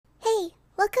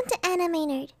Anime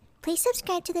Nerd. Please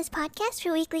subscribe to this podcast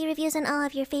for weekly reviews on all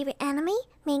of your favorite anime,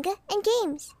 manga, and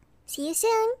games. See you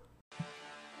soon!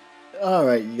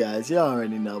 Alright, you guys, you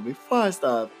already know. Before I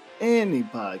start any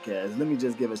podcast, let me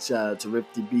just give a shout out to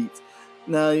Rifty Beats.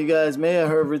 Now, you guys may have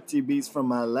heard Rifty Beats from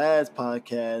my last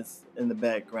podcast in the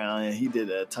background, and he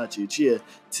did a Tachi Uchiha.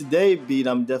 Today, beat,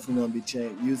 I'm definitely going to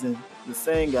be using the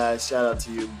same guy. Shout out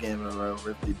to you again,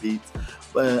 Rifty Beats.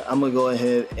 But I'm going to go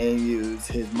ahead and use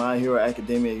his My Hero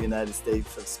Academia United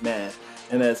States of Smash.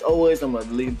 And as always, I'm going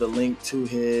to leave the link to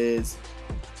his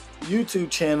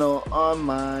YouTube channel on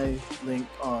my link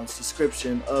on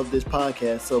subscription of this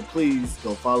podcast. So please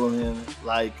go follow him,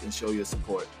 like, and show your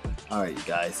support. All right, you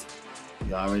guys.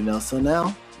 You already know. So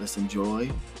now, let's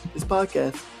enjoy this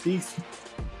podcast. Peace.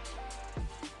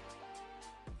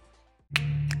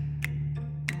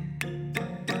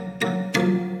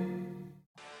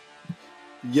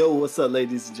 Yo, what's up,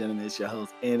 ladies and gentlemen? It's your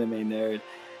host, Anime Nerd.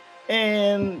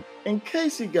 And in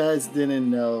case you guys didn't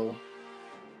know,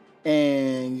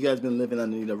 and you guys been living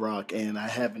underneath a rock, and I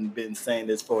haven't been saying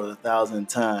this for 1,000th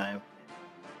time,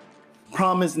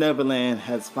 Promised Neverland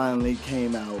has finally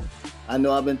came out. I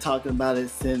know I've been talking about it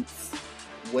since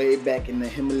way back in the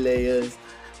Himalayas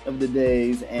of the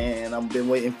days, and I've been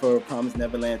waiting for Promised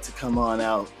Neverland to come on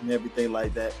out and everything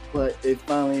like that. But it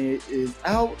finally is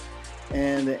out,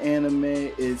 and the anime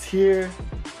is here,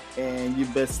 and you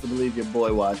best to believe your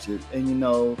boy watch it. And you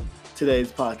know,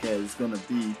 today's podcast is going to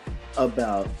be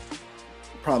about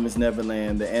Promised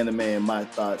Neverland, the anime, and my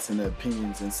thoughts and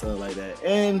opinions and stuff like that.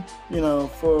 And, you know,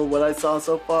 for what I saw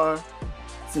so far,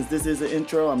 since this is an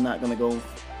intro, I'm not going to go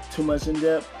too much in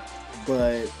depth,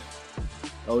 but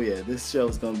oh yeah, this show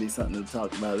is going to be something to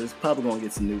talk about. It's probably going to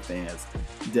get some new fans.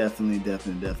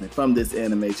 Definitely from this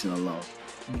animation alone.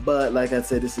 But like I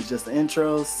said, this is just an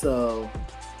intro, so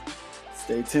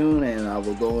stay tuned and I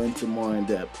will go into more in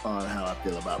depth on how I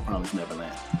feel about Promised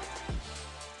Neverland.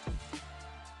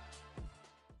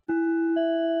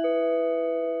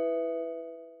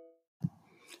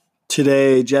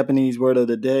 Today, Japanese word of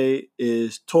the day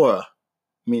is Tora,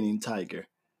 meaning tiger.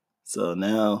 So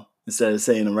now, instead of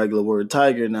saying a regular word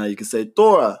tiger, now you can say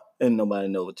Tora, and nobody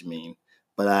know what you mean,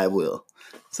 but I will.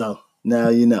 So now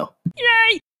you know.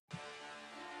 Yay!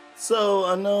 So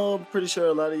I know, pretty sure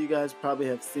a lot of you guys probably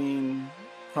have seen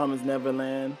Promised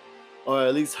Neverland, or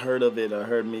at least heard of it, or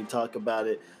heard me talk about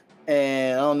it.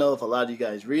 And I don't know if a lot of you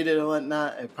guys read it or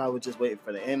whatnot, and probably just waiting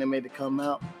for the anime to come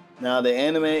out. Now, the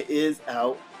anime is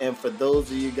out, and for those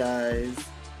of you guys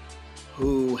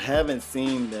who haven't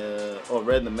seen or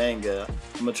read the manga,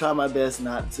 I'm going to try my best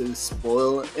not to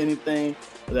spoil anything,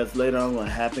 but that's later on going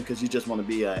to happen because you just want to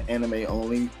be an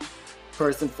anime-only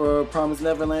person for Promised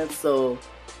Neverland. So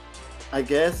I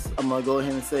guess I'm going to go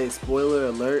ahead and say spoiler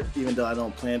alert, even though I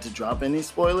don't plan to drop any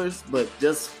spoilers, but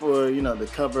just for, you know, to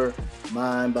cover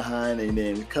mine behind and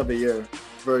then cover your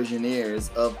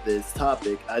versioneers of this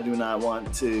topic, I do not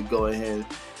want to go ahead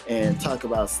and talk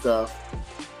about stuff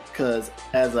because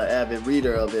as an avid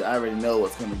reader of it, I already know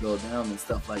what's going to go down and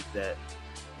stuff like that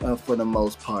for the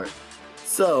most part.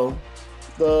 So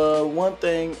the one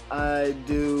thing I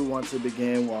do want to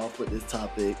begin off with this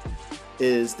topic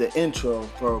is the intro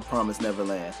for Promised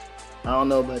Neverland. I don't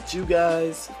know about you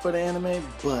guys for the anime,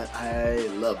 but I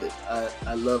love it.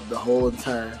 I love the whole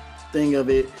entire thing of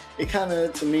it. It kind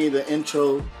of, to me, the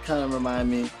intro kind of remind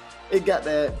me, it got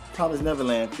that Promised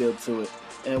Neverland feel to it.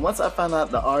 And once I found out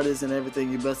the artists and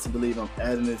everything, you best to believe I'm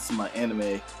adding this to my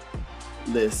anime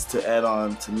list to add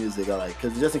on to music I like.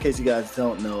 Because just in case you guys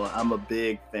don't know, I'm a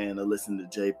big fan of listening to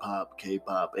J-pop,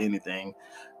 K-pop, anything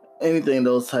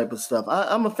those type of stuff.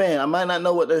 I'm a fan. I might not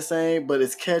know what they're saying, but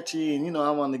it's catchy, and you know,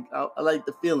 I like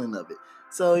the feeling of it.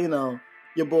 So, you know,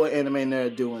 your boy Anime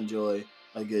Nerd do enjoy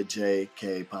a good J,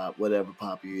 K-pop, whatever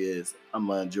pop you is, I'm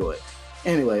gonna enjoy it.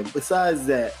 Anyway, besides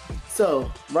that,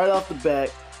 so right off the bat,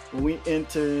 when we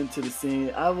enter into the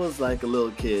scene, I was like a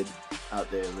little kid out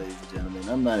there, ladies and gentlemen.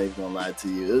 I'm not even gonna lie to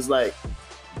you. It was like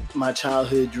my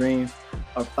childhood dreams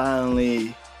are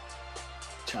finally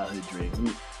childhood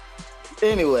dreams.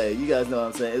 Anyway, you guys know what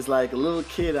I'm saying. It's like a little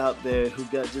kid out there who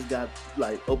just got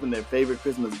like opened their favorite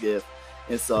Christmas gift,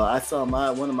 and so I saw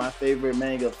one of my favorite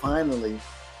manga finally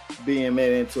being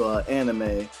made into an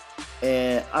anime,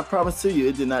 and I promise to you,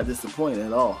 it did not disappoint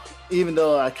at all. Even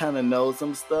though I kind of know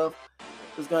some stuff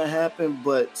is gonna happen,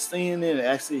 but seeing it and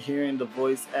actually hearing the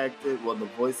voice acted, well, the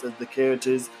voice of the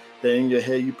characters that in your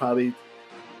head you probably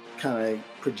kind of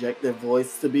project their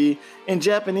voice to be in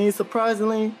Japanese.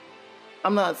 Surprisingly,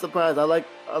 I'm not surprised. I like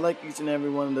each and every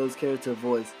one of those character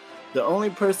voice. The only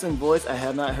person voice I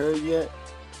have not heard yet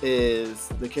is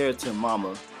the character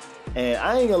Mama. And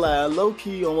I ain't gonna lie, I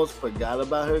low-key almost forgot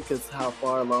about her because how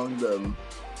far along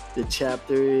the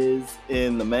chapter is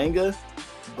in the manga.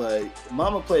 But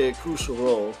Mama played a crucial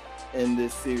role in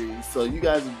this series, so you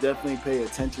guys definitely pay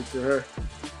attention to her.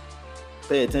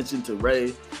 Pay attention to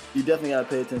Ray. You definitely gotta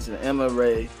pay attention to Emma,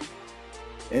 Ray,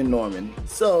 and Norman.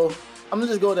 So I'm gonna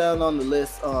just go down on the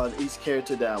list on each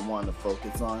character that I want to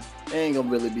focus on. It ain't gonna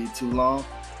really be too long.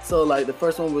 So like the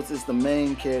first one, which is the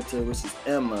main character, which is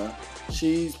Emma.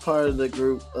 She's part of the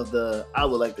group of I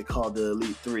would like to call the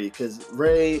Elite Three, because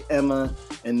Ray, Emma,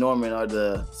 and Norman are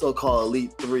the so-called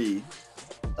Elite Three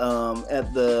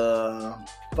at the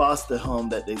foster home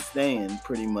that they stay in.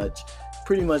 Pretty much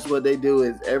what they do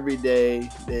is every day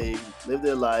they live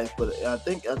their life, but I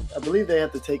believe they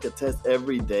have to take a test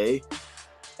every day.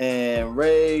 And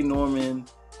Ray, Norman,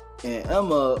 and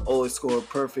Emma always score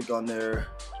perfect on their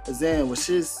exam, which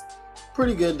is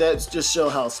pretty good. That just show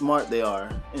how smart they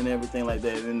are and everything like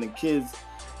that. And the kids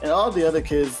and all the other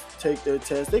kids take their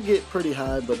tests. They get pretty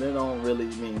high, but they don't really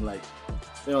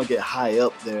they don't get high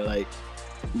up there like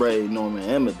Ray, Norman,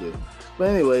 and Emma do. But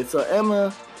anyway, so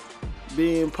Emma,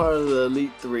 being part of the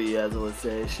Elite Three, as I would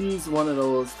say, she's one of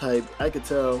those type. I could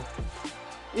tell,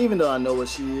 even though I know what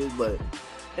she is, but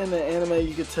in the anime,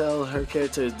 you could tell her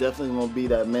character is definitely gonna be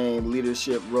that main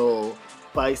leadership role.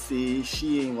 Feisty,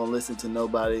 she ain't gonna listen to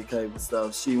nobody type of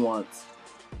stuff. She wants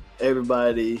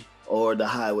everybody or the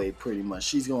highway pretty much.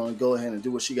 She's gonna go ahead and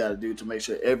do what she gotta do to make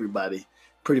sure everybody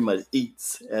pretty much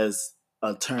eats, as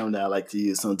a term that I like to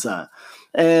use sometimes.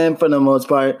 And for the most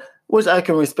part, which I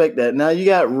can respect that. Now you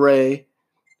got Ray,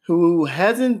 who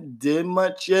hasn't did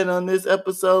much yet on this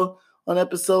episode. On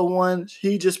episode 1,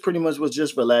 he just pretty much was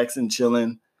just relaxing,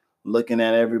 chilling, looking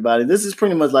at everybody. This is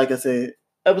pretty much, like I said,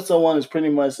 episode 1 is pretty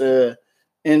much a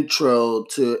intro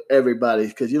to everybody,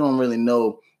 because you don't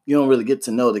really get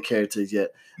to know the characters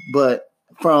yet. But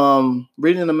from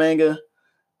reading the manga,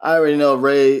 I already know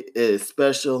Ray is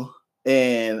special,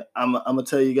 and I'm gonna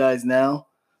tell you guys now.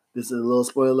 This is a little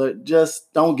spoiler.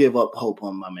 Just don't give up hope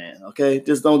on my man, okay?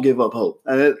 Just don't give up hope.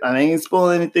 I ain't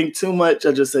spoiling anything too much.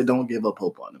 I just say don't give up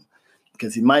hope on him,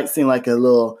 because he might seem like a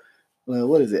little,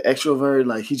 extrovert,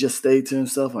 like he just stayed to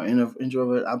himself, or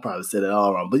introvert. I probably said it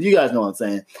all wrong, but you guys know what I'm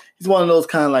saying. He's one of those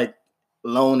kind of like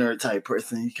loner type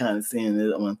person. You kind of seeing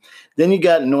it one. Then you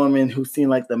got Norman, who seemed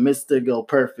like the Mr. Go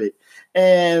Perfect.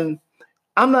 And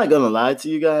I'm not gonna lie to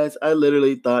you guys, I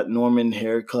literally thought Norman's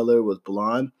hair color was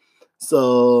blonde.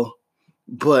 So,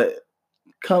 but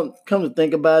come to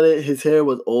think about it, his hair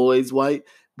was always white.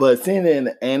 But seeing it in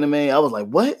the anime, I was like,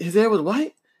 what? His hair was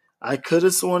white? I could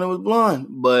have sworn it was blonde,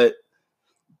 but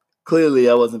clearly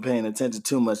I wasn't paying attention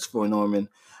too much for Norman.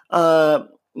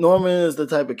 Norman is the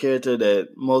type of character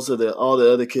that most of all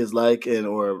the other kids like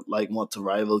or want to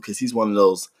rival, because he's one of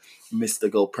those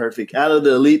Mr. Go Perfect. Out of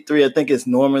the Elite Three, I think it's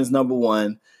Norman's number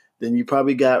 1. Then you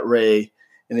probably got Ray,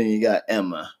 and then you got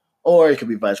Emma. Or it could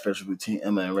be vice versa between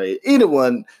Emma and Ray. Either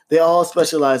one, they all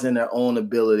specialize in their own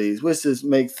abilities, which just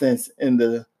makes sense in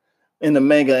the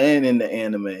manga and in the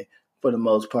anime for the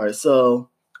most part. So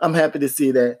I'm happy to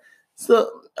see that.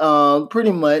 So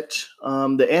pretty much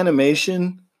the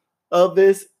animation of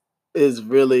this is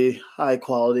really high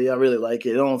quality. I really like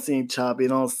it. It don't seem choppy. It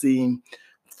don't seem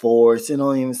forced. It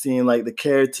don't even seem like the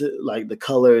character, like the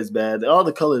color is bad. All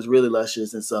the color is really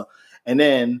luscious and so. And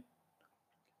then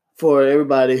for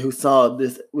everybody who saw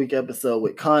this week episode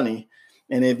with Connie,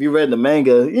 and if you read the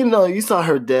manga, you saw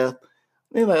her death.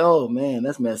 And you're like, oh man,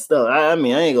 that's messed up. I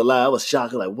mean, I ain't gonna lie, I was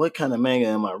shocked. Like, what kind of manga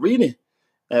am I reading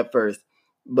at first?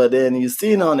 But then you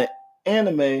see it on the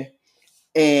anime,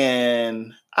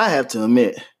 and I have to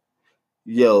admit,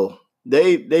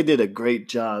 they did a great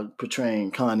job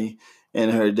portraying Connie and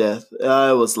her death.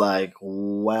 I was like,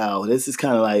 wow, this is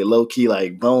kind of like low-key,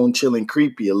 like bone-chilling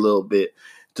creepy a little bit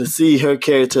to see her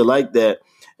character like that.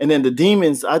 And then the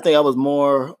demons, I think I was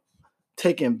more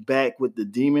taken back with the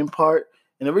demon part.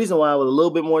 And the reason why I was a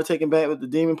little bit more taken back with the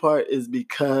demon part is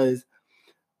because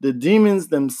the demons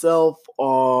themselves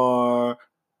are,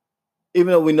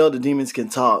 even though we know the demons can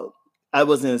talk, I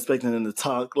wasn't expecting them to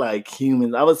talk like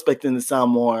humans. I was expecting them to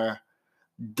sound more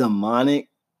demonic,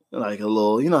 like a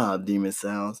little, you know how demon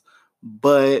sounds.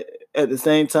 But at the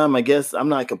same time, I guess I'm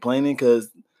not complaining, because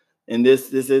in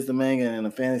this is the manga, and in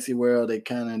the fantasy world, they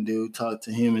kind of do talk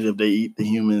to humans. If they eat the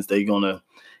humans, they're going to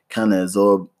kind of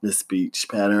absorb the speech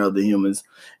pattern of the humans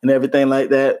and everything like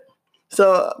that.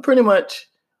 So pretty much,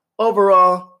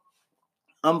 overall,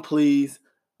 I'm pleased.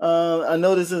 I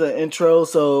know this is an intro,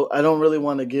 so I don't really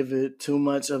want to give it too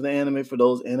much of the anime for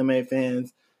those anime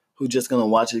fans who just going to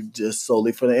watch it just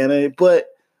solely for the anime. But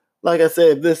like I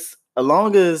said, if this as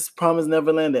long as Promise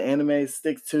Neverland, the anime,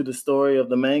 sticks to the story of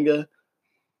the manga,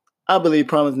 I believe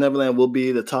Promise Neverland will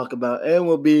be the talk about and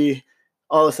will be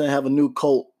all of a sudden have a new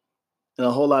cult and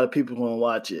a whole lot of people want to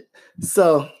watch it.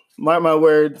 So, mark my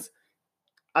words,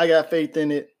 I got faith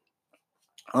in it.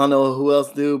 I don't know who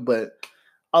else do, but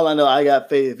all I know, I got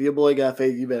faith. If your boy got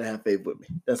faith, you better have faith with me.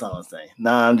 That's all I'm saying.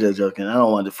 Nah, I'm just joking. I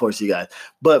don't want to force you guys.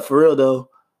 But for real, though,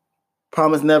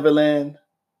 Promise Neverland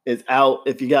is out.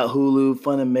 If you got Hulu,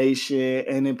 Funimation,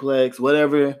 Aniplex,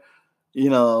 whatever,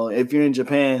 if you're in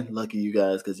Japan, lucky you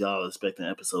guys because y'all are expecting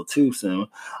episode 2 soon.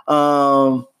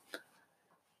 Other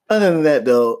than that,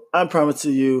 though, I promise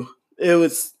to you,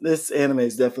 this anime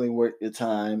is definitely worth your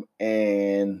time,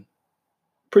 and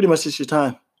pretty much it's your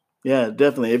time. Yeah,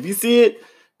 definitely. If you see it,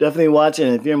 definitely watch it.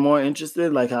 And if you're more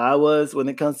interested, like how I was when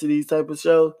it comes to these type of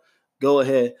shows, go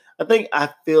ahead. I think I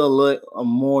feel a little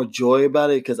more joy about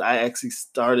it because I actually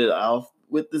started off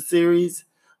with the series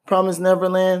Promise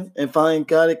Neverland and finally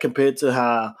got it compared to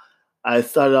how I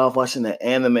started off watching the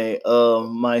anime of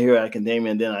My Hero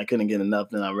Academia and then I couldn't get enough.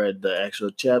 Then I read the actual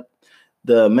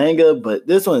the manga, but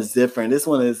this one is different. This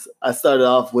one is, I started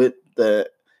off with the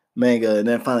manga and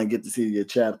then finally get to see the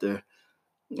chapter,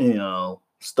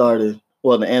 started.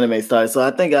 Well, the anime started. So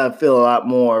I think I feel a lot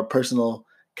more personal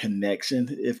connection,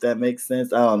 if that makes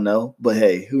sense. I don't know. But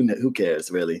hey, who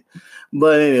cares, really?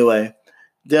 But anyway,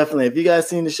 definitely, if you guys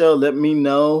seen the show, let me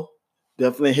know.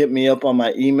 Definitely hit me up on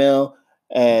my email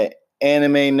at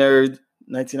animenerd1992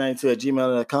 at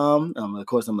gmail.com. Of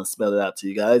course, I'm going to spell it out to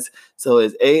you guys. So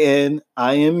it's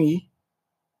ANIMENERDZ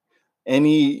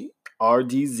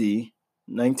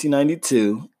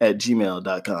 1992 at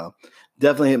gmail.com.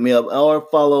 Definitely hit me up or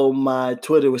follow my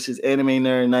Twitter, which is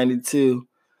AnimeNerd92.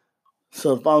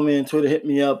 So follow me on Twitter, hit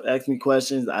me up, ask me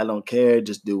questions. I don't care.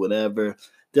 Just do whatever.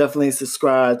 Definitely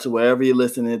subscribe to wherever you're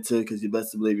listening to because you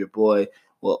best believe your boy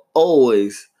will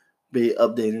always be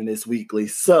updating this weekly.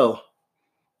 So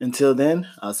until then,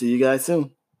 I'll see you guys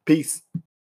soon. Peace.